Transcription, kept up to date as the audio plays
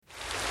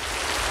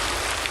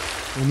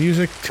The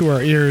music to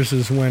our ears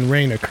is when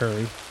rain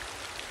occurs.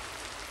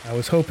 I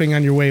was hoping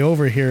on your way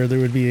over here there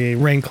would be a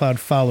rain cloud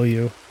follow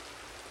you.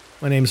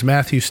 My name's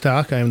Matthew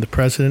Stock. I am the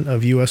president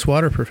of U.S.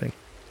 Waterproofing.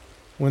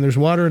 When there's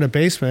water in a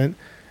basement,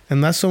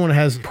 unless someone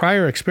has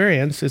prior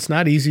experience, it's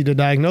not easy to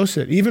diagnose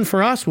it. Even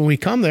for us, when we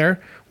come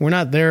there, we're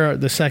not there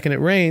the second it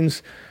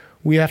rains.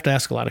 We have to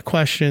ask a lot of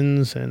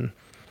questions and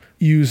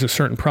use a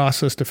certain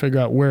process to figure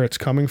out where it's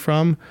coming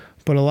from.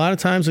 But a lot of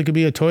times it could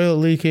be a toilet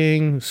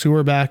leaking,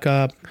 sewer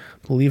backup.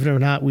 Believe it or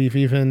not, we've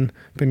even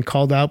been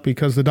called out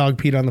because the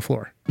dog peed on the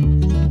floor.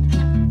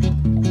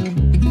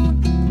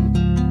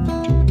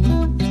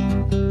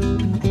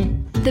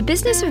 The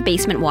business of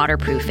basement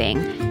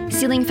waterproofing,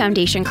 sealing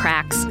foundation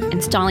cracks,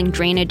 installing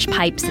drainage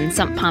pipes and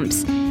sump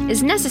pumps,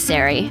 is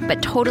necessary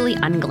but totally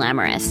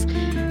unglamorous.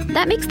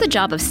 That makes the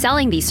job of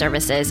selling these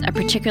services a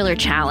particular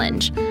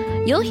challenge.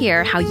 You'll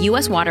hear how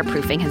U.S.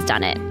 Waterproofing has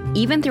done it,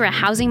 even through a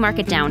housing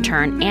market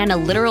downturn and a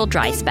literal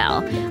dry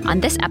spell, on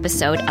this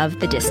episode of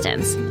The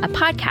Distance, a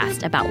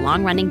podcast about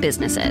long-running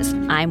businesses.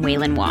 I'm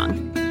Waylon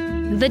Wong.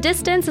 The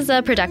Distance is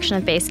a production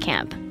of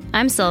Basecamp.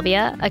 I'm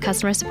Sylvia, a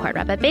customer support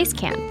rep at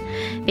Basecamp.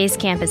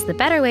 Basecamp is the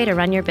better way to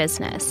run your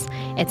business.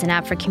 It's an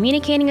app for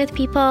communicating with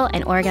people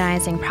and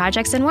organizing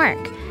projects and work.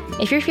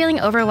 If you're feeling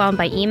overwhelmed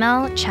by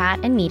email, chat,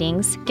 and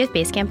meetings, give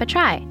Basecamp a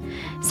try.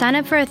 Sign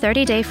up for a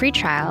 30-day free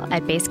trial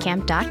at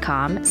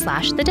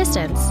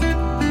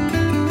basecamp.com/thedistance.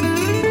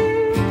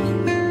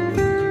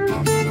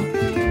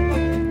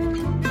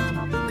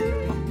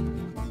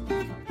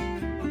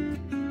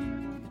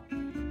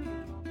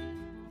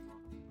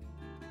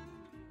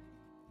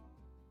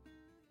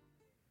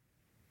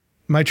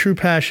 My true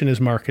passion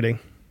is marketing.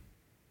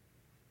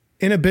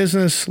 In a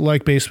business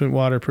like basement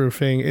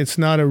waterproofing, it's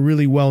not a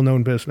really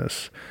well-known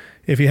business.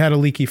 If you had a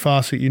leaky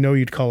faucet, you know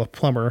you'd call a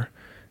plumber.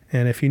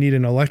 And if you need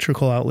an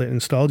electrical outlet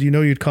installed, you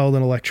know you'd call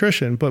an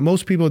electrician. But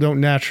most people don't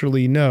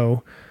naturally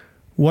know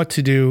what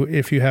to do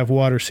if you have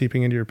water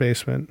seeping into your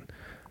basement.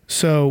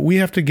 So we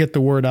have to get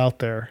the word out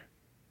there.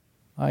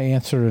 I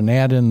answered an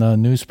ad in the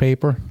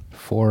newspaper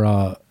for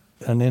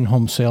an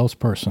in-home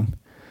salesperson.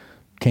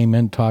 Came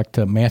in, talked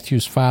to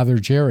Matthew's father,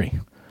 Jerry.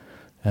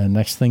 And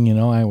next thing you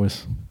know, I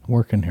was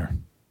working here.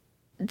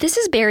 This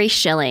is Barry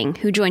Schilling,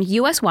 who joined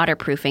U.S.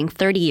 Waterproofing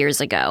 30 years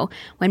ago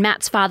when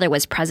Matt's father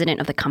was president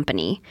of the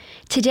company.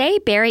 Today,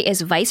 Barry is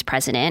vice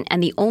president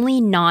and the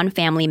only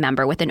non-family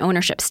member with an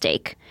ownership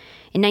stake.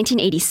 In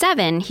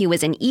 1987, he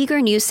was an eager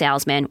new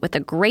salesman with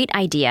a great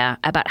idea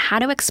about how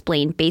to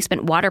explain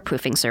basement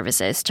waterproofing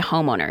services to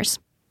homeowners.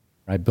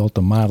 I built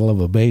a model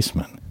of a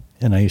basement,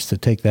 and I used to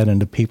take that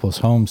into people's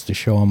homes to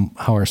show them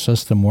how our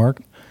system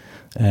worked,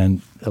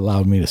 and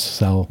allowed me to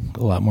sell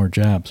a lot more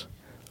jobs.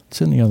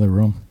 It's in the other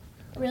room.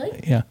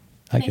 Really? Yeah.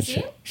 Can I see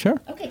it? Sure.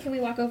 Okay, can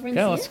we walk over and see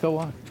Yeah, it? let's go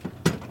on.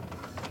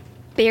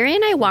 Barry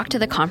and I walk to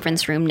the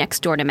conference room next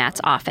door to Matt's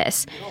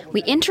office.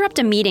 We interrupt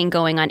a meeting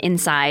going on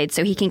inside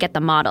so he can get the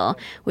model,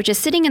 which is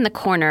sitting in the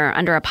corner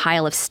under a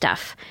pile of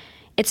stuff.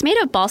 It's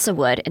made of balsa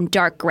wood and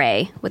dark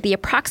gray with the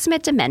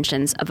approximate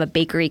dimensions of a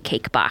bakery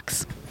cake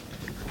box.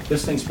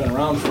 This thing's been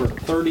around for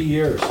 30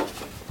 years.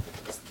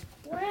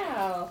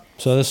 Wow.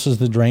 So this is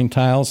the drain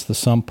tiles, the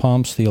sump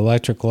pumps, the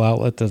electrical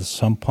outlet that the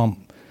sump pump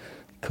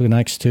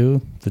connects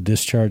to, the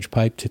discharge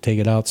pipe to take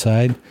it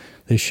outside.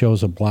 This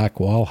shows a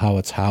black wall, how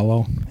it's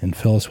hollow and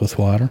fills with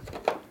water.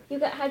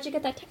 How'd you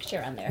get that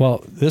texture on there?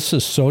 Well, this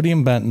is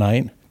sodium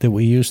bentonite that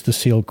we use to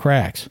seal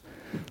cracks.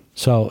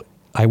 So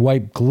I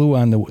wiped glue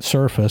on the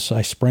surface,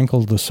 I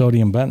sprinkled the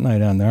sodium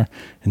bentonite on there,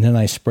 and then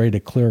I sprayed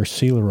a clear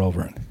sealer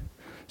over it.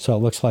 So it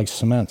looks like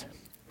cement.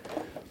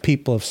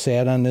 People have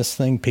sat on this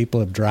thing,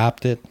 people have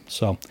dropped it,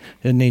 so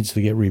it needs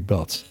to get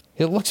rebuilt.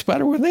 It looks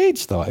better with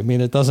age, though. I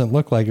mean, it doesn't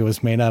look like it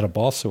was made out of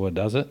balsa wood,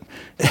 does it?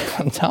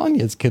 I'm telling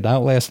you, it could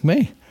outlast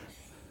me.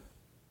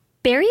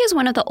 Barry is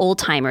one of the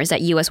old-timers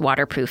at U.S.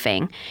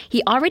 Waterproofing.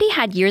 He already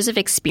had years of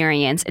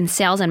experience in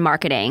sales and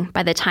marketing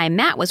by the time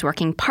Matt was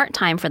working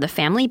part-time for the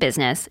family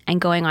business and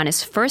going on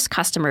his first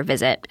customer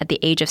visit at the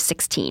age of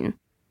 16.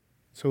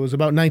 So it was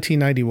about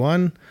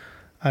 1991.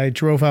 I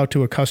drove out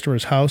to a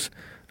customer's house,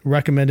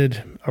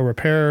 recommended a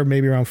repair,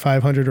 maybe around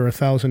 $500 or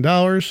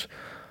 $1,000.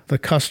 The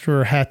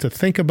customer had to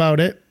think about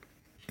it.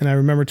 And I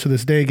remember to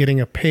this day getting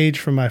a page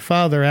from my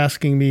father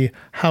asking me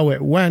how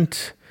it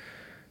went.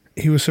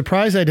 He was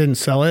surprised I didn't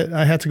sell it.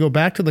 I had to go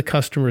back to the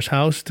customer's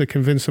house to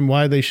convince him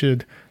why they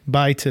should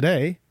buy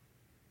today.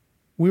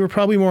 We were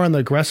probably more on the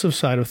aggressive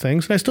side of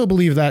things. And I still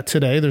believe that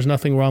today. There's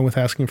nothing wrong with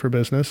asking for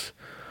business.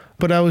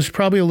 But I was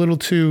probably a little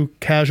too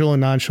casual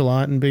and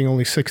nonchalant, and being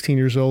only 16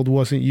 years old,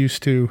 wasn't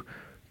used to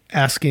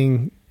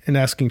asking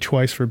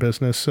twice for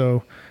business.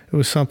 So it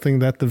was something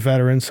that the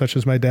veterans, such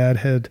as my dad,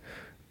 had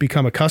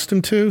become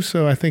accustomed to.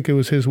 So I think it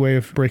was his way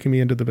of breaking me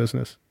into the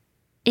business.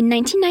 In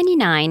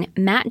 1999,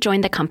 Matt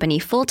joined the company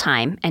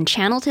full-time and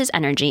channeled his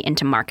energy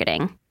into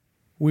marketing.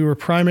 We were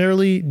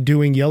primarily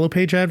doing Yellow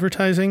Page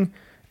advertising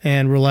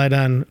and relied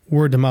on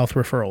word-of-mouth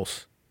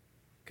referrals.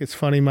 It's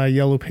funny, my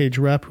Yellow Page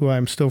rep, who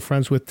I'm still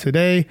friends with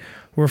today,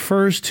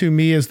 refers to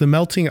me as the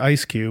melting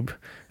ice cube.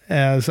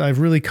 as I've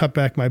really cut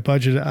back my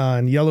budget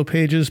on Yellow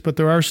Pages, but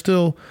there are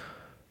still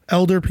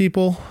elder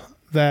people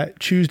that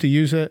choose to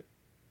use it.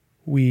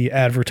 We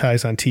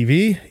advertise on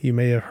TV. You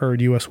may have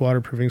heard U.S.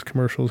 Waterproofing's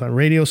commercials on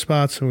radio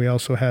spots, and we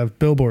also have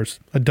billboards,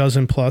 a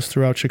dozen plus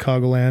throughout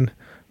Chicagoland,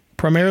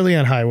 primarily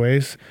on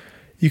highways.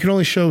 You can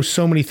only show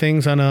so many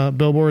things on a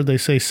billboard. They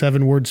say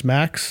 7 words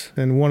max,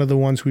 and one of the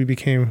ones we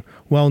became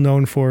well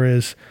known for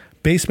is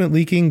basement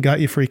leaking got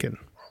you freaking.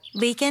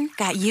 Leaking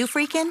got you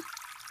freaking?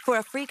 For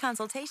a free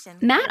consultation.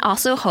 Matt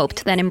also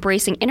hoped that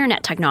embracing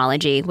internet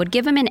technology would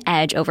give him an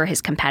edge over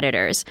his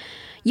competitors.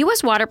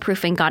 U.S.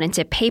 Waterproofing got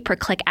into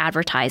pay-per-click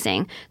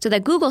advertising so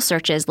that Google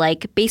searches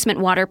like basement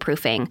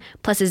waterproofing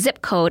plus a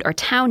zip code or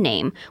town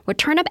name would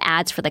turn up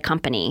ads for the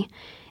company.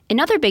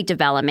 Another big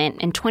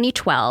development in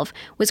 2012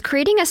 was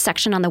creating a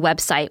section on the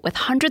website with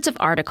hundreds of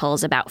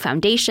articles about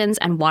foundations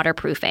and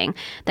waterproofing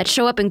that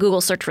show up in Google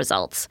search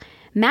results.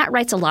 Matt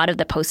writes a lot of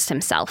the posts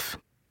himself.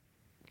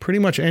 Pretty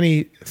much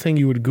anything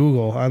you would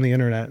Google on the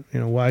internet,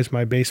 why is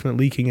my basement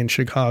leaking in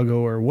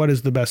Chicago, or what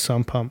is the best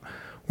sump pump?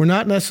 We're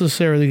not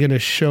necessarily going to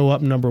show up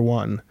number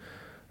one.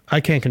 I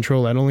can't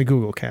control that, only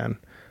Google can.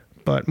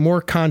 But more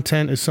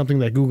content is something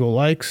that Google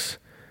likes.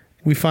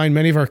 We find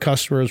many of our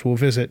customers will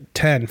visit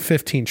 10,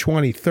 15,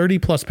 20, 30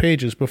 plus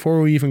pages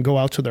before we even go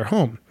out to their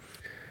home.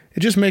 It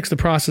just makes the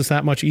process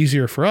that much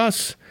easier for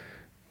us.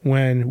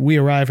 When we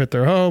arrive at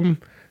their home,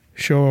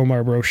 show them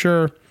our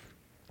brochure,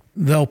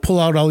 they'll pull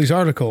out all these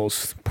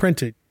articles,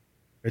 print it.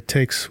 It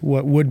takes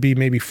what would be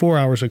maybe 4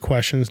 hours of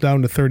questions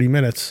down to 30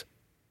 minutes.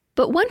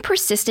 But one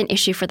persistent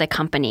issue for the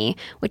company,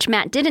 which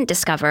Matt didn't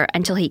discover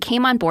until he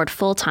came on board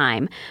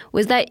full-time,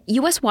 was that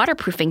U.S.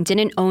 Waterproofing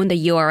didn't own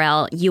the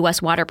URL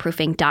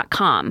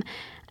uswaterproofing.com.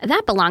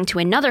 That belonged to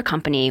another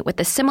company with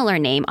a similar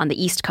name on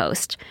the East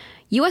Coast.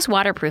 U.S.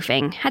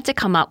 Waterproofing had to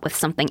come up with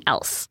something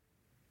else.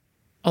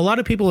 A lot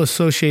of people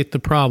associate the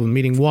problem,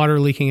 meaning water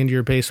leaking into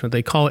your basement.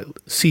 They call it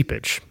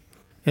seepage.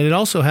 And it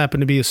also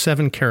happened to be a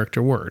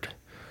 7-character word.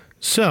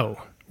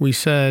 So we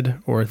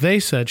said, or they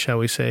said, shall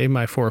we say,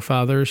 my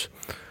forefathers,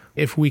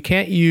 if we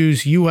can't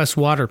use U.S.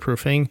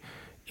 waterproofing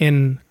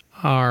in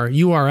our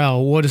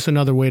URL, what is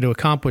another way to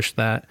accomplish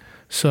that?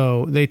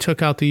 So they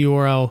took out the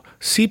URL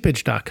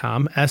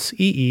seepage.com,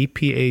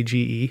 seepage.com,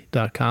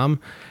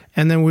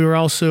 and then we were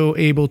also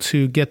able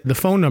to get the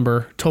phone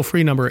number,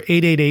 toll-free number,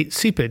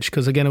 888-SEEPAGE,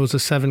 because again, it was a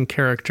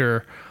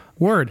 7-character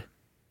word.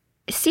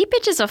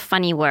 Seepage is a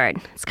funny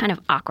word. It's kind of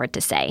awkward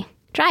to say.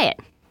 Try it.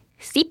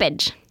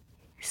 Seepage.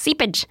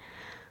 Seepage.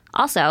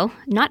 Also,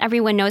 not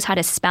everyone knows how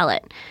to spell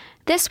it.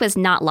 This was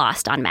not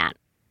lost on Matt.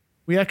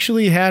 We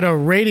actually had a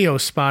radio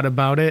spot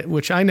about it,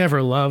 which I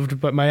never loved,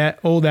 but my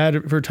old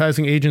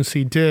advertising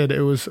agency did.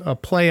 It was a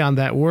play on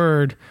that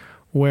word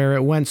where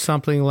it went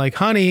something like,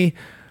 honey,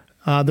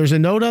 there's a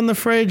note on the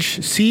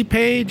fridge, see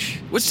page.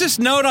 What's this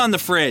note on the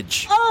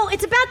fridge? Oh,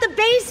 it's about the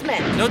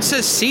basement. Note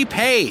says see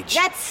page.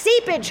 That's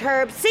seepage,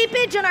 Herb.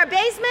 Seepage in our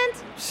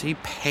basement? See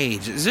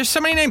page. Is there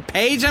somebody named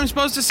Paige I'm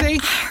supposed to see?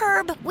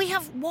 Herb, we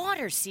have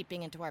water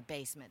seeping into our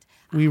basement.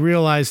 We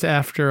realized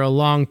after a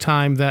long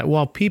time that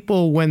while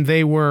people, when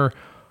they were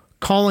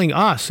calling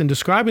us and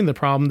describing the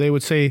problem, they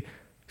would say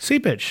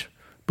seepage.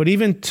 But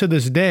even to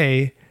this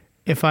day,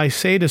 if I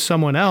say to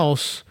someone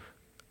else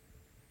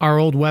our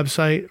old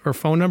website or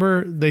phone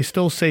number, they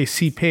still say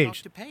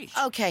seepage.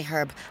 Okay,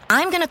 Herb.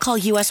 I'm going to call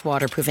U.S.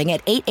 Waterproofing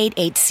at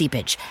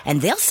 888-SEEPAGE,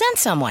 and they'll send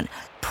someone,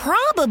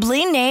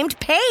 probably named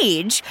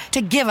Paige,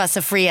 to give us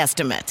a free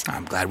estimate.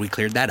 I'm glad we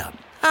cleared that up.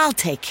 I'll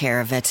take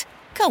care of it.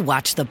 Go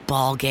watch the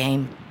ball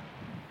game.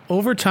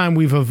 Over time,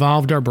 we've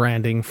evolved our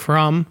branding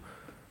from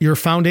your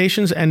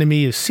foundation's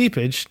enemy is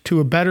seepage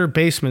to a better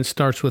basement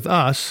starts with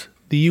us,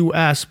 the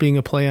U.S. being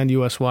a play on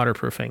U.S.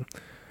 waterproofing.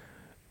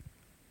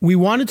 We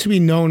wanted to be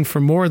known for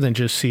more than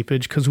just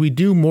seepage because we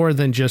do more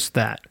than just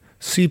that.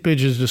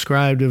 Seepage is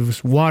described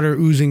as water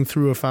oozing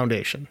through a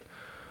foundation.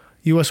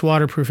 U.S.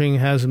 Waterproofing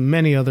has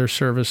many other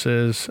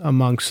services,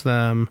 amongst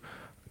them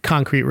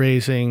concrete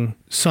raising,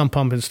 sump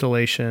pump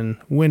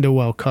installation, window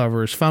well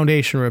covers,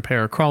 foundation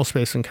repair, crawl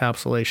space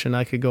encapsulation.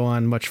 I could go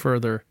on much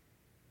further.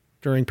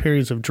 During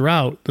periods of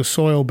drought, the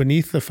soil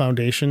beneath the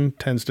foundation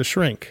tends to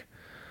shrink.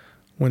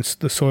 Once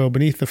the soil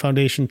beneath the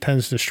foundation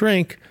tends to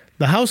shrink,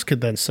 the house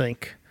could then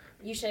sink.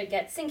 You should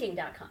get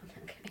sinking.com.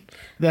 Okay.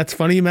 That's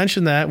funny you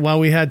mentioned that.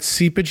 While we had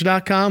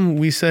seepage.com,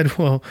 we said,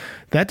 well,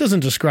 that doesn't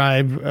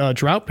describe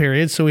drought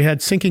periods, so we had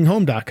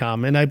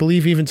sinkinghome.com. And I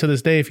believe even to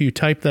this day, if you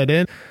type that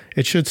in,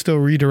 it should still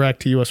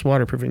redirect to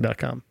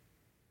uswaterproofing.com.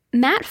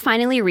 Matt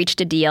finally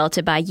reached a deal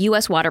to buy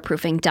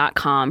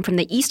uswaterproofing.com from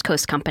the East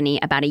Coast company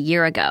about a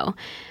year ago.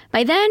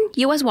 By then,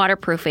 U.S.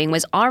 Waterproofing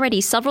was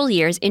already several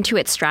years into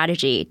its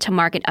strategy to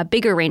market a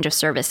bigger range of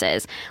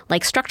services,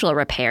 like structural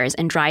repairs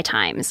and dry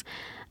times.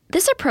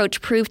 This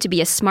approach proved to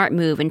be a smart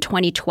move in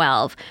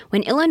 2012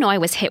 when Illinois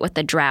was hit with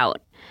the drought.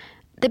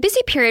 The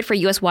busy period for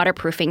U.S.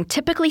 Waterproofing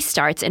typically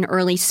starts in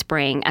early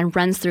spring and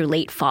runs through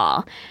late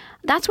fall.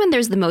 That's when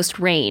there's the most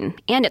rain,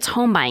 and it's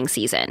home buying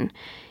season.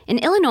 In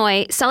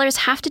Illinois, sellers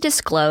have to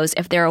disclose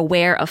if they're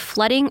aware of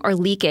flooding or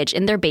leakage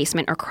in their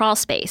basement or crawl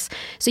space.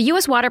 So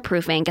U.S.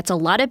 Waterproofing gets a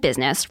lot of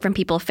business from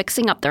people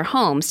fixing up their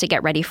homes to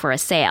get ready for a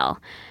sale.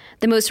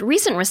 The most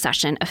recent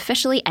recession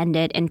officially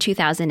ended in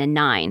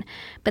 2009,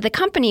 but the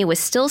company was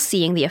still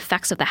seeing the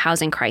effects of the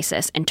housing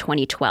crisis in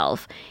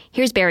 2012.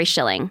 Here's Barry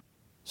Schilling.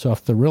 So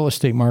if the real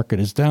estate market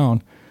is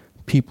down,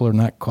 people are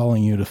not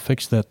calling you to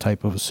fix that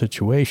type of a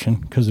situation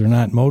because they're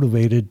not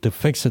motivated to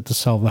fix it to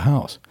sell the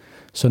house.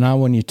 So now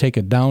when you take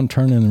a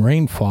downturn in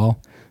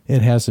rainfall,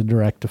 it has a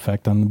direct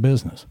effect on the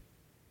business.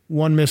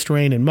 One missed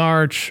rain in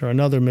March or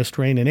another missed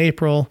rain in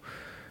April.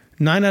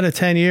 9 out of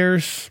 10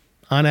 years,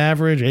 on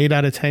average, 8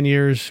 out of 10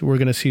 years, we're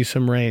going to see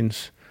some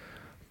rains.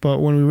 But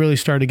when we really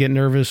started to get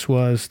nervous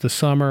was the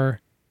summer.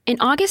 In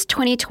August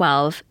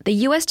 2012, the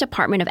U.S.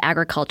 Department of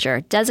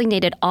Agriculture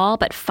designated all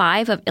but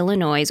 5 of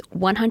Illinois'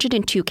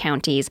 102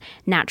 counties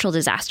natural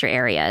disaster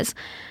areas.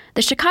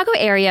 The Chicago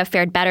area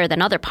fared better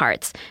than other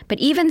parts, but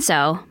even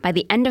so, by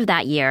the end of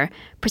that year,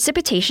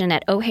 precipitation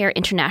at O'Hare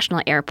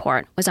International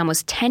Airport was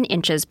almost 10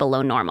 inches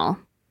below normal.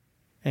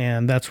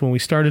 And that's when we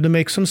started to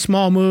make some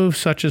small moves,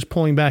 such as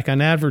pulling back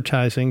on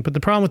advertising. But the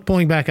problem with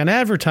pulling back on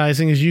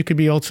advertising is you could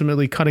be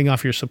ultimately cutting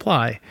off your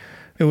supply.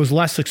 It was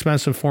less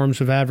expensive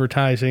forms of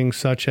advertising,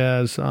 such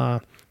as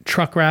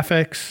truck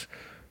graphics,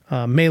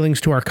 mailings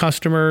to our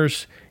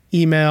customers,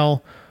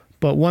 email.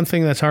 But one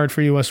thing that's hard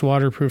for U.S.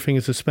 Waterproofing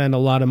is to spend a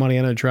lot of money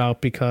on a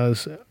drought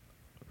because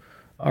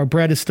our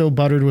bread is still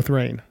buttered with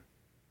rain.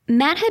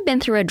 Matt had been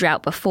through a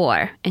drought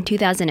before, in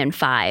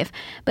 2005,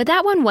 but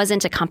that one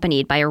wasn't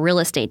accompanied by a real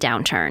estate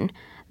downturn.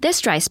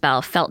 This dry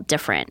spell felt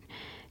different.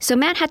 So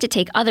Matt had to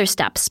take other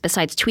steps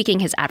besides tweaking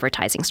his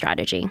advertising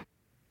strategy.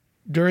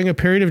 During a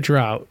period of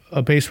drought,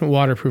 a basement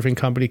waterproofing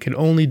company can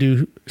only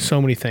do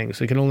so many things.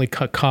 It can only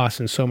cut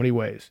costs in so many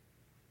ways.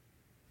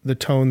 The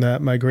tone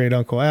that my great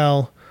uncle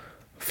Al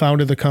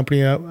founded the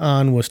company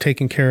on was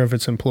taking care of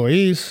its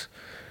employees.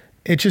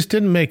 It just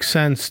didn't make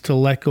sense to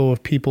let go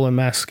of people in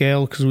mass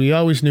scale because we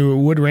always knew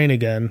it would rain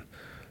again,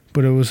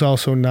 but it was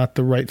also not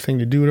the right thing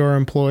to do to our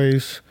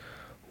employees.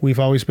 We've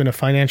always been a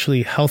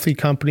financially healthy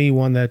company,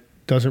 one that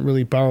doesn't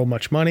really borrow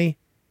much money.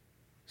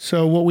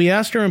 So what we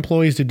asked our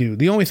employees to do,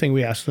 the only thing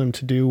we asked them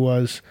to do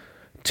was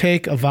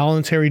take a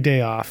voluntary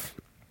day off,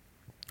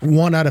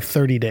 1 out of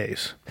 30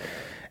 days.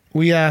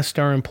 We asked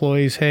our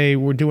employees, hey,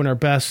 we're doing our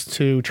best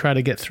to try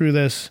to get through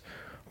this.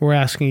 We're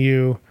asking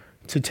you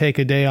to take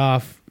a day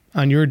off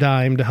on your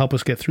dime to help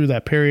us get through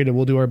that period, and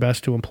we'll do our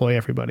best to employ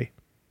everybody.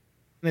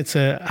 It's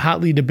a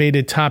hotly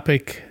debated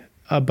topic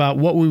about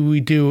what would we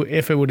do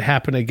if it would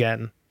happen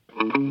again.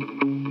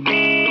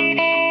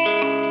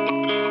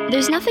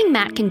 There's nothing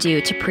Matt can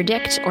do to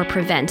predict or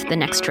prevent the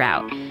next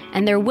drought,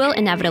 and there will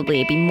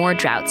inevitably be more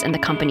droughts in the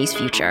company's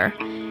future.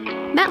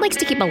 Matt likes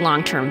to keep a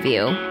long-term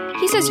view.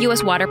 He says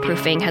U.S.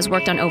 Waterproofing has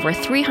worked on over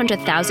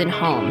 300,000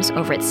 homes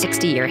over its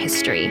 60-year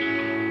history.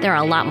 There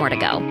are a lot more to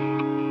go.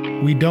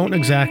 We don't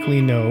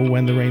exactly know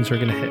when the rains are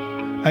going to hit.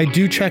 I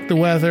do check the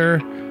weather,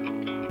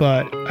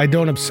 but I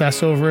don't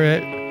obsess over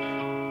it.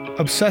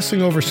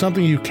 Obsessing over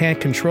something you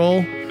can't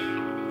control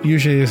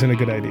usually isn't a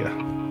good idea.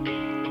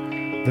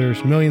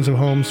 There's millions of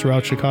homes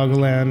throughout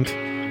Chicagoland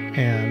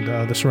and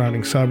the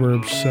surrounding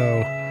suburbs,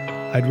 so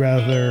I'd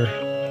rather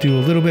do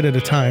a little bit at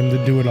a time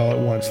than do it all at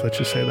once, let's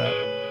just say that.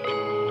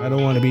 I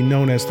don't want to be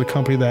known as the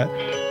company that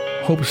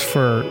hopes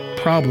for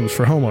problems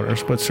for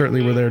homeowners, but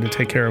certainly we're there to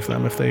take care of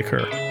them if they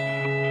occur.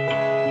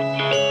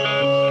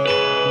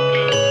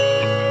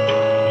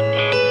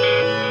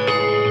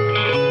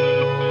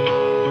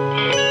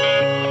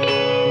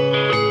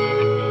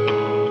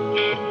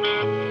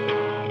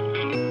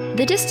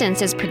 The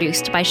Distance is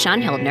produced by Sean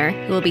Hildner,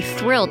 who will be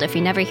thrilled if he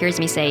never hears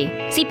me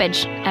say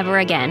seepage ever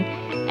again,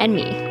 and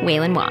me,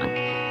 Waylon Wong.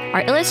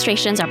 Our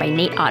illustrations are by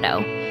Nate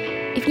Otto.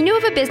 If you know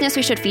of a business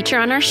we should feature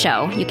on our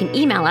show, you can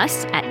email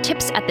us at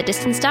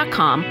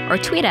tips@thedistance.com or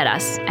tweet at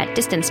us at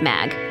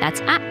DistanceMag. That's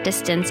at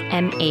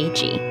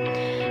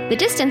DistanceMAG. The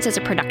Distance is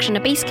a production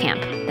of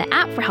Basecamp, the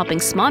app for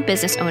helping small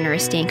business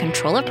owners stay in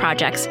control of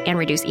projects and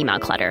reduce email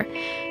clutter.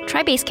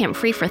 Try Basecamp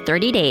free for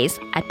 30 days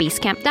at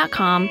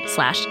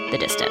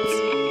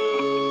basecamp.com/thedistance.